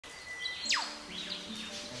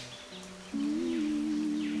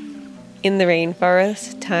In the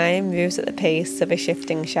rainforest, time moves at the pace of a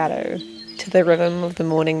shifting shadow, to the rhythm of the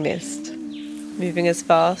morning mist, moving as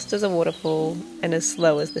fast as a waterfall and as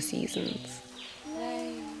slow as the seasons.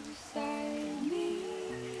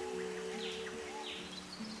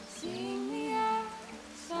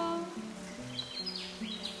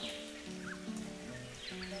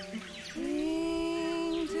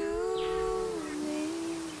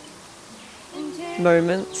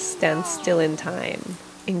 Moments stand still in time,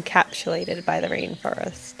 encapsulated by the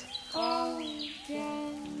rainforest.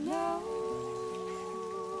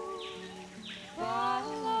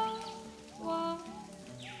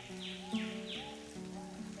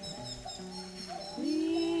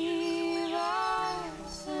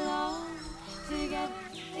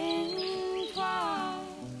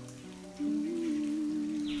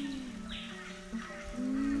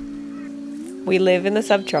 We live in the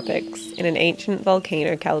subtropics, in an ancient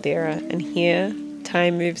volcano caldera, and here,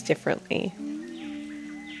 time moves differently.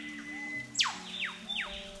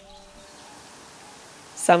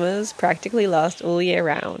 Summers practically last all year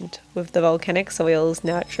round, with the volcanic soils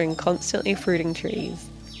nurturing constantly fruiting trees.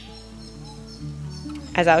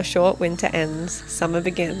 As our short winter ends, summer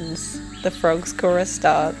begins, the frogs' chorus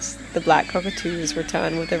starts, the black cockatoos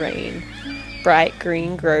return with the rain, bright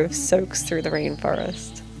green growth soaks through the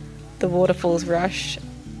rainforest. The waterfalls rush,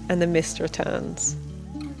 and the mist returns.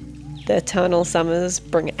 The eternal summers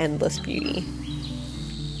bring endless beauty.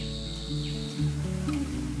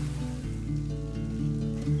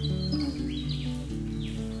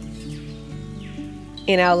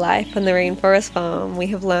 In our life on the rainforest farm, we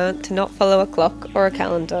have learnt to not follow a clock or a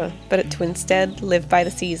calendar, but to instead live by the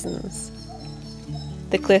seasons.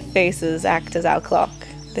 The cliff faces act as our clock,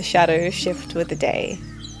 the shadows shift with the day.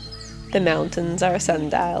 The mountains are a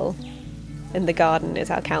sundial, and the garden is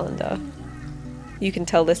our calendar. You can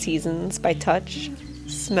tell the seasons by touch,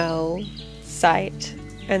 smell, sight,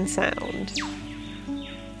 and sound.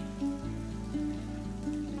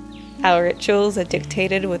 Our rituals are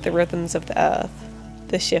dictated with the rhythms of the earth,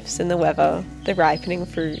 the shifts in the weather, the ripening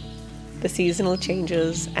fruit, the seasonal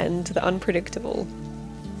changes, and the unpredictable.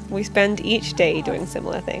 We spend each day doing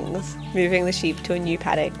similar things, moving the sheep to a new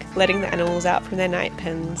paddock, letting the animals out from their night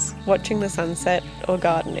pens, watching the sunset, or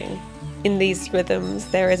gardening. In these rhythms,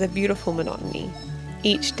 there is a beautiful monotony.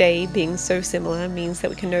 Each day being so similar means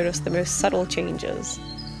that we can notice the most subtle changes,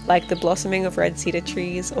 like the blossoming of red cedar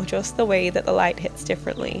trees or just the way that the light hits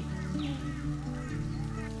differently.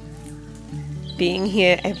 Being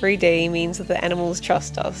here every day means that the animals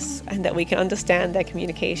trust us and that we can understand their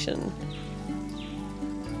communication.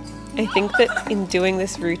 I think that in doing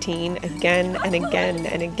this routine again and again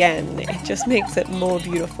and again, it just makes it more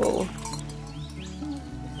beautiful.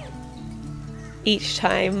 Each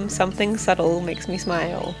time, something subtle makes me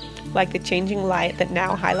smile, like the changing light that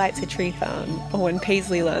now highlights a tree fern, or when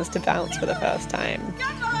Paisley learns to bounce for the first time.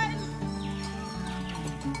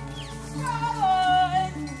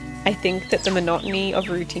 I think that the monotony of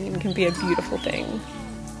routine can be a beautiful thing.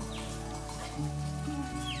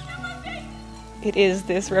 It is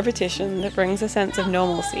this repetition that brings a sense of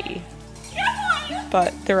normalcy,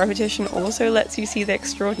 but the repetition also lets you see the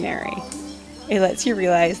extraordinary. It lets you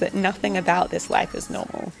realize that nothing about this life is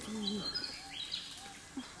normal.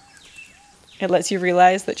 It lets you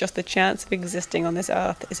realize that just the chance of existing on this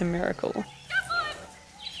earth is a miracle.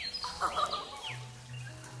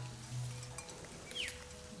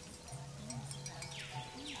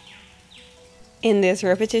 In this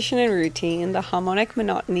repetition and routine, the harmonic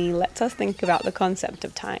monotony lets us think about the concept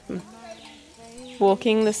of time.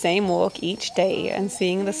 Walking the same walk each day and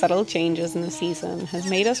seeing the subtle changes in the season has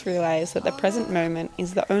made us realize that the present moment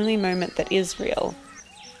is the only moment that is real.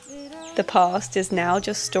 The past is now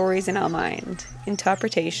just stories in our mind,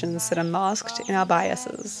 interpretations that are masked in our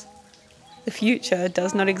biases. The future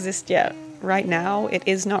does not exist yet. Right now, it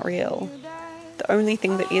is not real. The only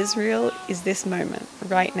thing that is real is this moment,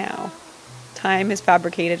 right now. Time is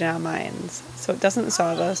fabricated in our minds, so it doesn't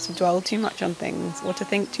serve us to dwell too much on things or to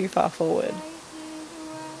think too far forward.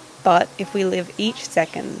 But if we live each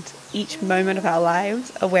second, each moment of our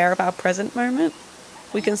lives, aware of our present moment,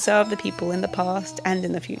 we can serve the people in the past and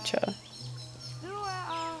in the future.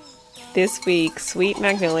 This week, sweet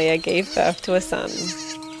Magnolia gave birth to a son.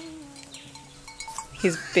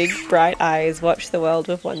 His big, bright eyes watch the world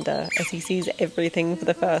with wonder as he sees everything for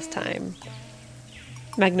the first time.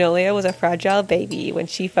 Magnolia was a fragile baby when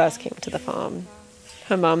she first came to the farm.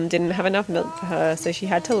 Her mum didn't have enough milk for her, so she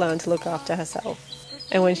had to learn to look after herself.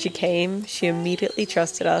 And when she came, she immediately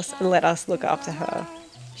trusted us and let us look after her.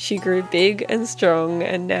 She grew big and strong,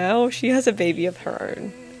 and now she has a baby of her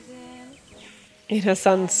own. In her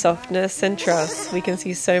sun's softness and trust, we can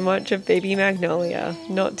see so much of baby Magnolia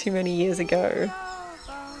not too many years ago.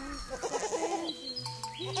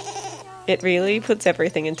 It really puts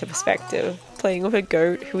everything into perspective, playing with a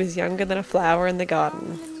goat who is younger than a flower in the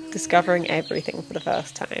garden, discovering everything for the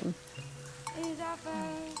first time.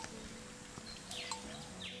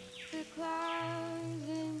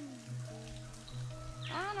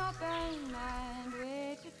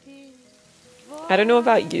 I don't know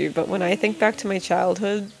about you, but when I think back to my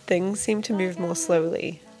childhood, things seem to move more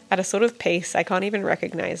slowly, at a sort of pace I can't even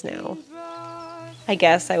recognize now. I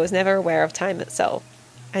guess I was never aware of time itself.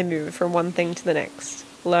 I moved from one thing to the next,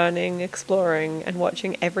 learning, exploring, and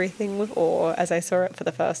watching everything with awe as I saw it for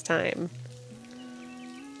the first time.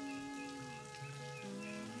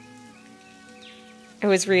 I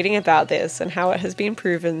was reading about this and how it has been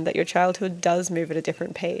proven that your childhood does move at a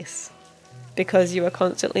different pace. Because you are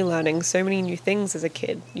constantly learning so many new things as a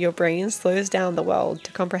kid, your brain slows down the world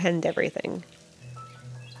to comprehend everything.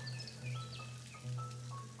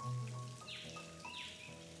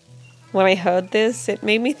 When I heard this, it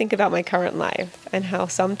made me think about my current life and how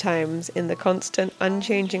sometimes in the constant,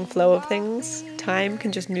 unchanging flow of things, time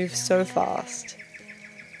can just move so fast.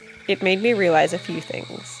 It made me realize a few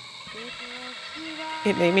things.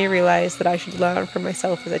 It made me realize that I should learn from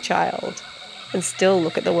myself as a child and still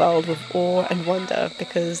look at the world with awe and wonder,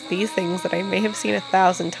 because these things that I may have seen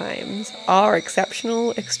 1,000 times are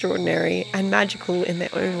exceptional, extraordinary, and magical in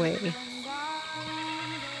their own way.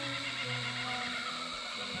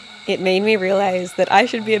 It made me realize that I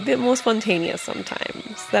should be a bit more spontaneous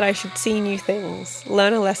sometimes, that I should see new things,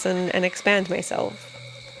 learn a lesson, and expand myself.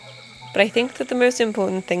 But I think that the most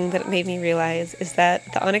important thing that it made me realize is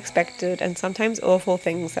that the unexpected and sometimes awful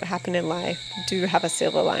things that happen in life do have a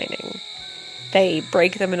silver lining. They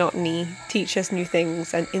break the monotony, teach us new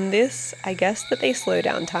things, and in this, I guess that they slow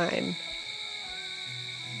down time.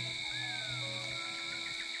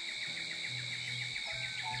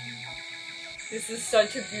 This is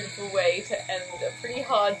such a beautiful way to end a pretty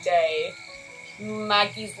hard day.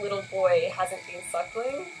 Maggie's little boy hasn't been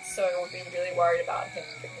suckling, so we've been really worried about him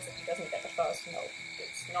because if he doesn't get the first milk,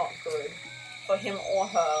 it's not good for him or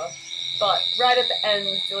her. But right at the end,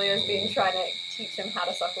 Julia's been trying to teach him how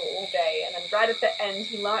to suckle all day, and then right at the end,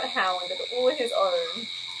 he learnt how and did it all on his own.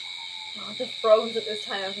 Oh, the frogs at this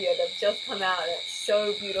time of year, they've just come out, and it's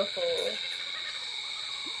so beautiful.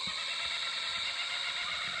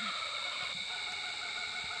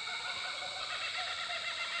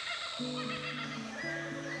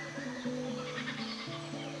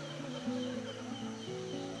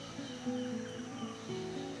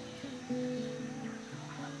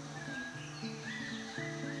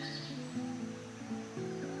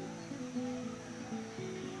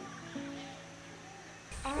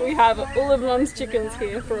 We have all of Mom's chickens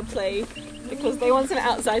here for a play because they want some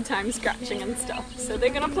outside time scratching and stuff, so they're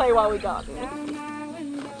gonna play while we garden.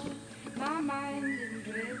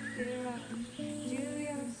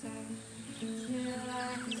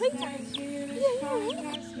 Playtime! Yeah.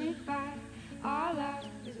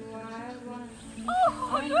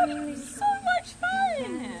 Oh, you're having so much fun!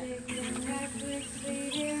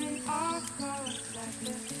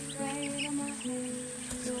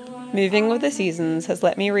 Moving with the seasons has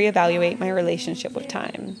let me reevaluate my relationship with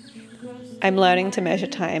time. I'm learning to measure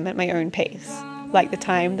time at my own pace, like the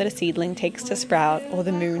time that a seedling takes to sprout or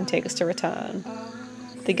the moon takes to return.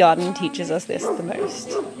 The garden teaches us this the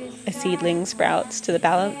most. A seedling sprouts to the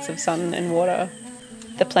balance of sun and water.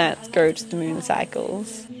 The plants go to the moon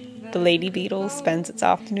cycles. The lady beetle spends its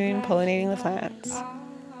afternoon pollinating the plants.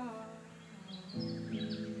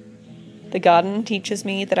 The garden teaches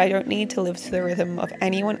me that I don't need to live to the rhythm of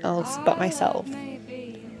anyone else but myself.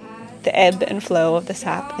 The ebb and flow of the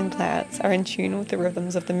sap in plants are in tune with the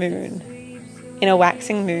rhythms of the moon. In a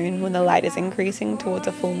waxing moon, when the light is increasing towards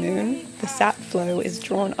a full moon, the sap flow is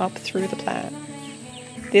drawn up through the plant.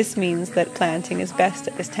 This means that planting is best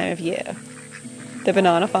at this time of year. The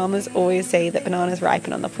banana farmers always say that bananas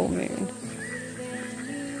ripen on the full moon.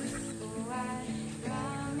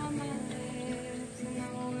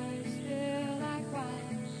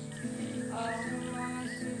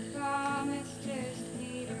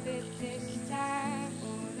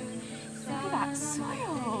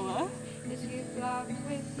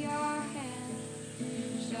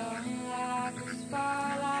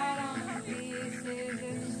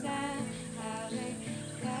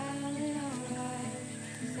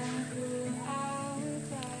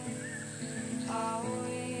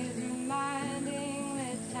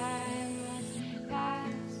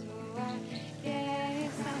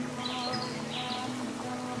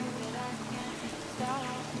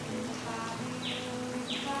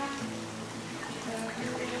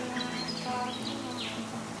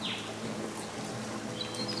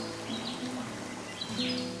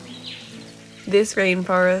 This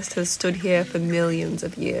rainforest has stood here for millions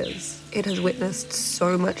of years. It has witnessed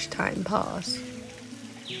so much time pass.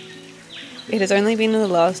 It has only been in the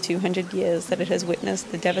last 200 years that it has witnessed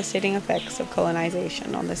the devastating effects of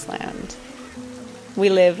colonization on this land. We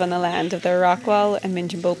live on the land of the Arakwal and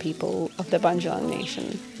Minjungbal People of the Bundjalung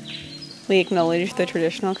Nation. We acknowledge the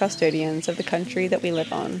traditional custodians of the country that we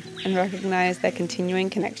live on and recognize their continuing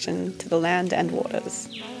connection to the land and waters.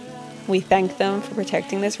 We thank them for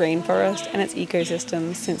protecting this rainforest and its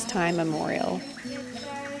ecosystems since time immemorial.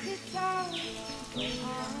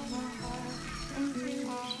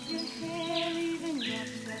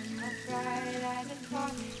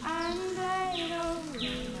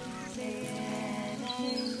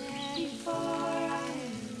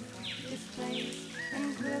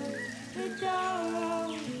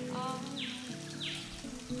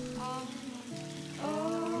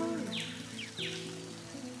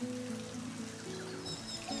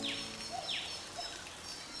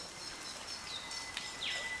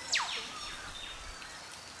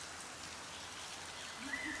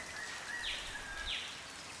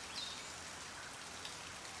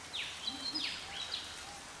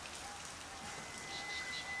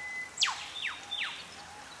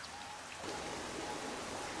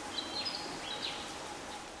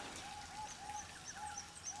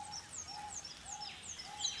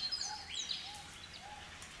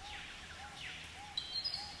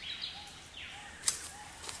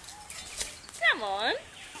 Come on.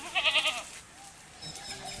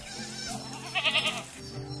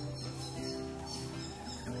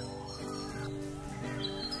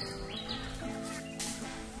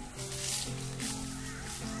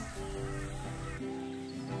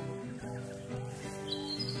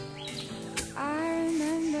 I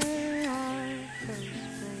remember our first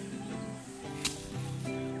place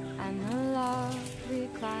and the love we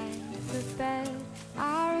climbed the bed. I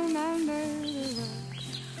remember the look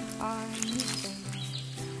on your face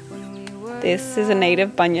when we were. This is a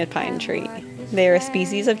native bunya pine tree. They are a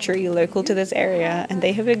species of tree local to this area, and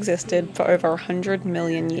they have existed for over 100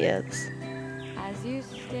 million years. As you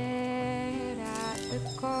stared at the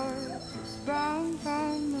corpse sprung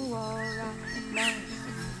from the wall right next.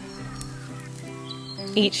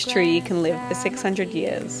 Each tree can live for 600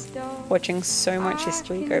 years, watching so much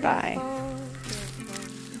history go by.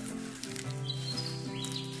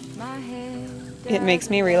 It makes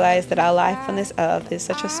me realize that our life on this earth is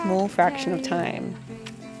such a small fraction of time,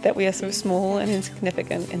 that we are so small and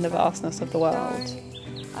insignificant in the vastness of the world.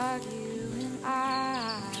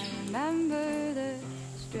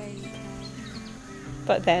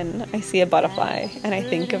 But then I see a butterfly and I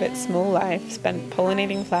think of its small life spent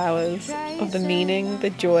pollinating flowers, of the meaning, the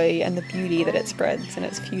joy and the beauty that it spreads in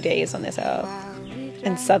its few days on this earth.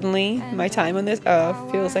 And suddenly, my time on this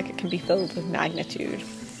earth feels like it can be filled with magnitude.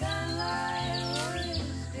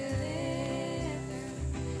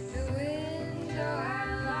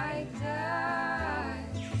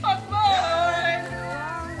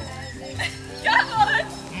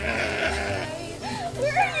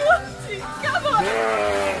 Where are you up to? Come on!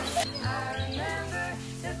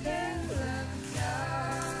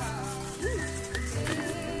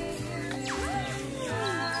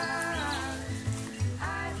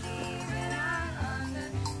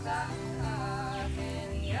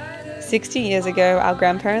 60 years ago, our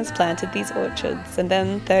grandparents planted these orchards, and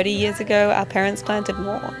then 30 years ago, our parents planted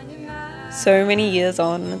more. So many years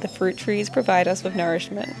on, the fruit trees provide us with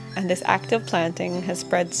nourishment, and this act of planting has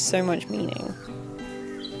spread so much meaning.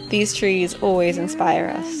 These trees always inspire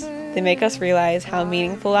us. They make us realize how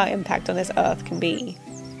meaningful our impact on this earth can be.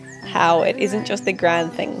 How it isn't just the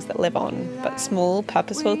grand things that live on, but small,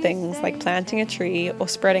 purposeful things like planting a tree or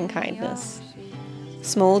spreading kindness.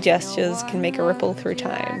 Small gestures can make a ripple through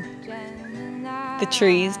time. The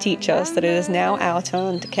trees teach us that it is now our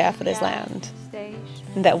turn to care for this land,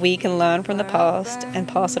 and that we can learn from the past and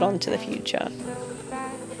pass it on to the future.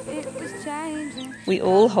 We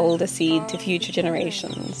all hold a seed to future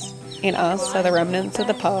generations. In us are the remnants of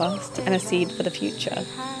the past and a seed for the future.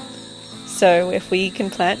 So if we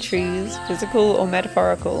can plant trees, physical or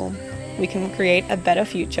metaphorical, we can create a better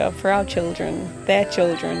future for our children, their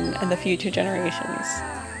children, and the future generations.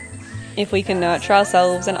 If we can nurture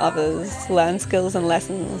ourselves and others, learn skills and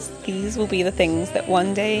lessons, these will be the things that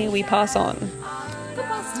one day we pass on.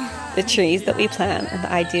 The trees that we plant and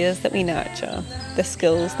the ideas that we nurture, the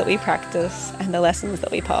skills that we practice and the lessons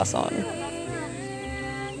that we pass on.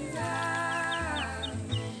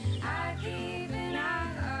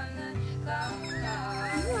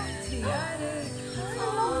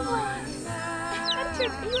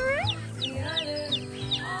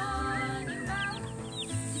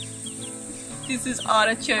 This is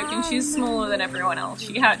Artichoke and she's smaller than everyone else.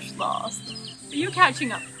 She hatched last. Are you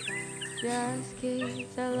catching up? Just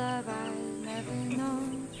kids, a love I'd never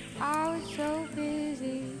known. I was so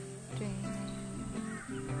busy dreaming.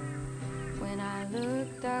 When I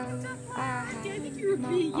looked up, I had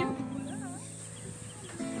my own.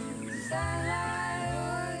 Sunlight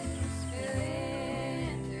was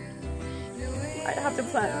spilling through. I'd have to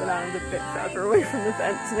plant the bananas a bit further away from the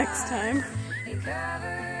fence next time. It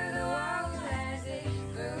covered the walls as it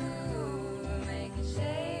grew, making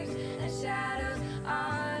shapes and shadows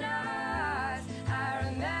on us. I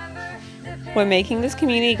remember the We're making this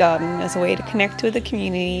community garden as a way to connect with the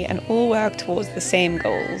community and all work towards the same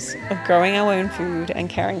goals of growing our own food and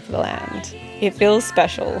caring for the land. It feels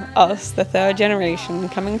special, us, the third generation,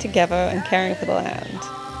 coming together and caring for the land.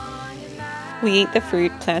 We eat the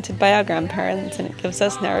fruit planted by our grandparents and it gives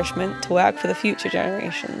us nourishment to work for the future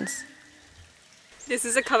generations. This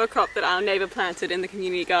is a cover crop that our neighbour planted in the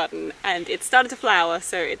community garden and it started to flower,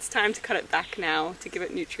 so it's time to cut it back now to give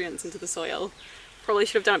it nutrients into the soil. Probably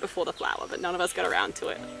should have done it before the flower, but none of us got around to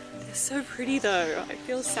it. They're so pretty though. I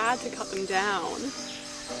feel sad to cut them down.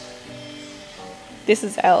 This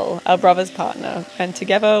is Elle, our brother's partner, and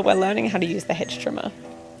together we're learning how to use the hedge trimmer.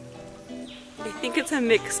 I think it's a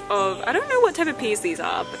mix of, I don't know what type of peas these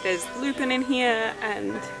are, but there's lupin in here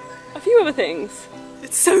and a few other things.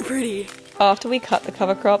 It's so pretty. After we cut the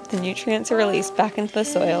cover crop, the nutrients are released back into the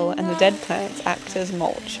soil and the dead plants act as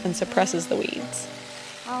mulch and suppresses the weeds.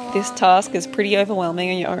 This task is pretty overwhelming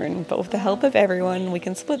on your own, but with the help of everyone, we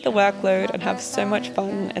can split the workload and have so much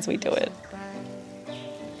fun as we do it.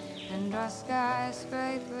 and our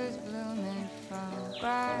skyscrapers blooming from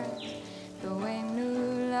bright, the way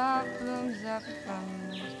new love blooms up from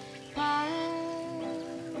the pine.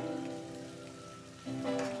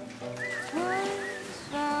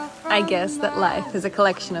 I guess that life is a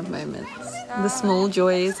collection of moments. The small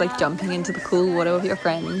joys like jumping into the cool water with your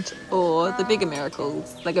friend, or the bigger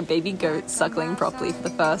miracles like a baby goat suckling properly for the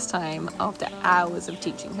first time after hours of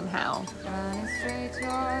teaching him how.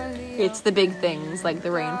 It's the big things like the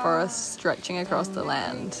rainforest stretching across the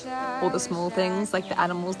land, or the small things like the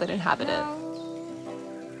animals that inhabit it.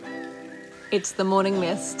 It's the morning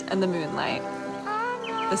mist and the moonlight,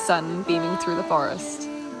 the sun beaming through the forest.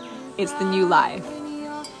 It's the new life,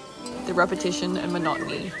 the repetition and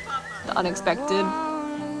monotony, the unexpected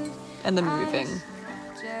and the moving.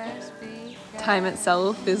 Time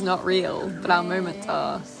itself is not real, but our moments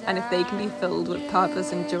are, and if they can be filled with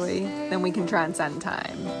purpose and joy, then we can transcend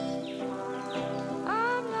time.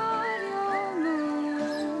 I'm not your moon,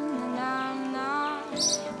 and I'm not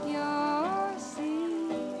your sea,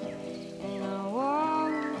 and I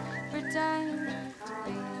won't pretend to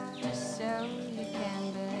be just so you can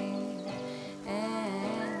believe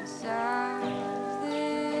in something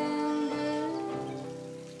good.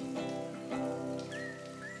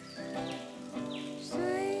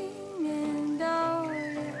 Swinging down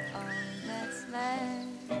all that's left,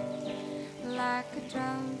 like a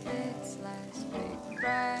trumpet's last big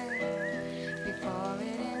breath, before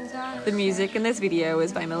it ends on. The music in this video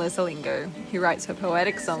is by Melissa Lingo, who writes her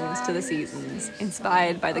poetic songs to the seasons,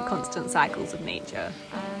 inspired by the constant cycles of nature.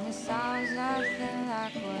 And it sounds nothing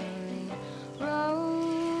like what we wrote,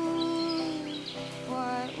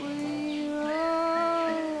 what we wrote.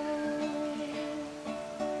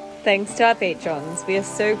 Thanks to our patrons, we are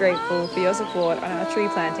so grateful for your support on our tree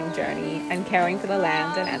planting journey and caring for the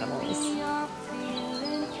land and animals.